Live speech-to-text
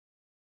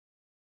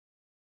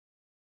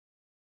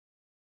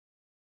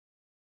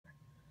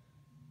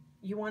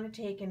You want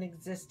to take an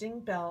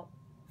existing belt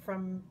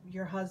from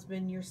your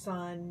husband, your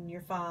son,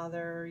 your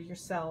father,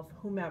 yourself,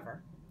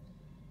 whomever.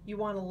 You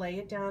want to lay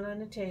it down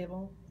on a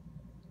table,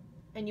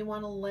 and you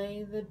want to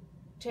lay the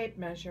tape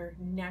measure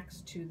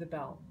next to the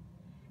belt.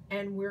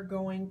 And we're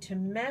going to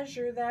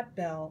measure that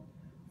belt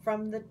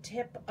from the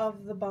tip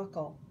of the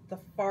buckle, the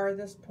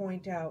farthest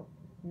point out,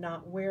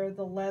 not where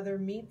the leather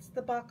meets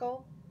the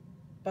buckle,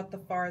 but the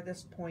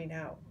farthest point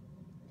out.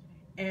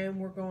 And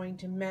we're going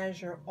to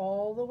measure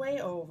all the way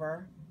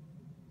over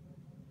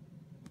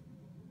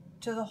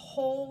to the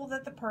hole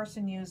that the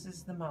person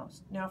uses the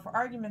most. Now, for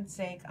argument's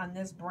sake, on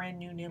this brand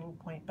new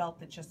needlepoint belt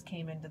that just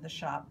came into the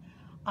shop,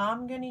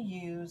 I'm going to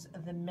use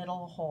the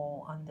middle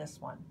hole on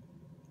this one.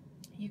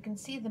 You can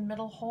see the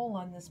middle hole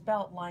on this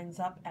belt lines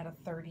up at a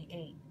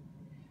 38.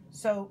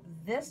 So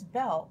this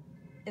belt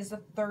is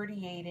a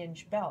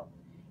 38-inch belt.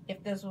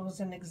 If this was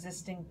an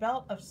existing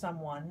belt of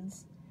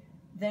someone's,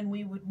 then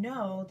we would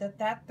know that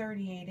that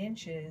 38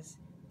 inches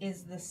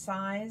is the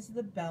size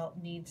the belt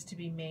needs to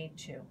be made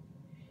to.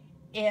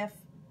 If,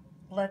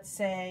 let's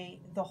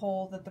say, the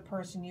hole that the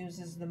person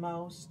uses the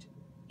most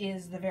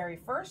is the very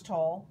first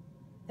hole,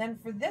 then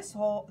for this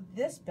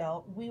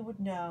belt, we would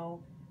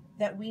know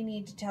that we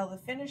need to tell the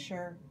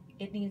finisher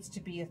it needs to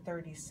be a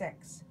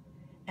 36.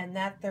 And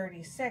that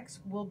 36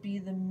 will be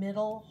the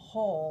middle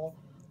hole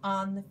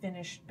on the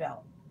finished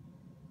belt.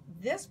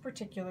 This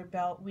particular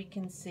belt we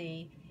can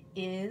see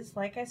is,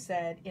 like I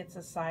said, it's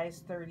a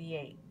size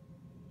 38.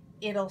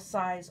 It'll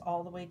size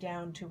all the way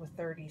down to a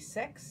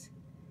 36,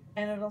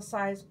 and it'll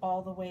size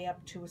all the way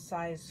up to a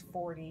size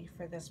 40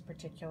 for this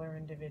particular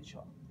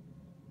individual.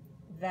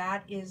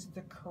 That is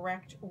the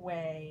correct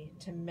way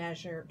to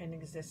measure an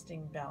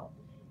existing belt.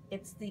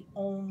 It's the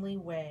only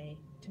way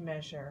to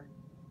measure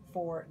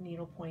for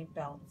needlepoint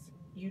belts.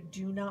 You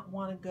do not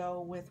want to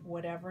go with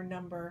whatever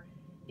number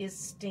is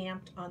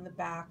stamped on the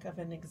back of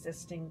an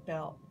existing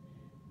belt.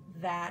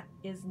 That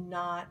is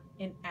not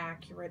an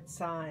accurate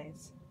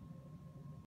size.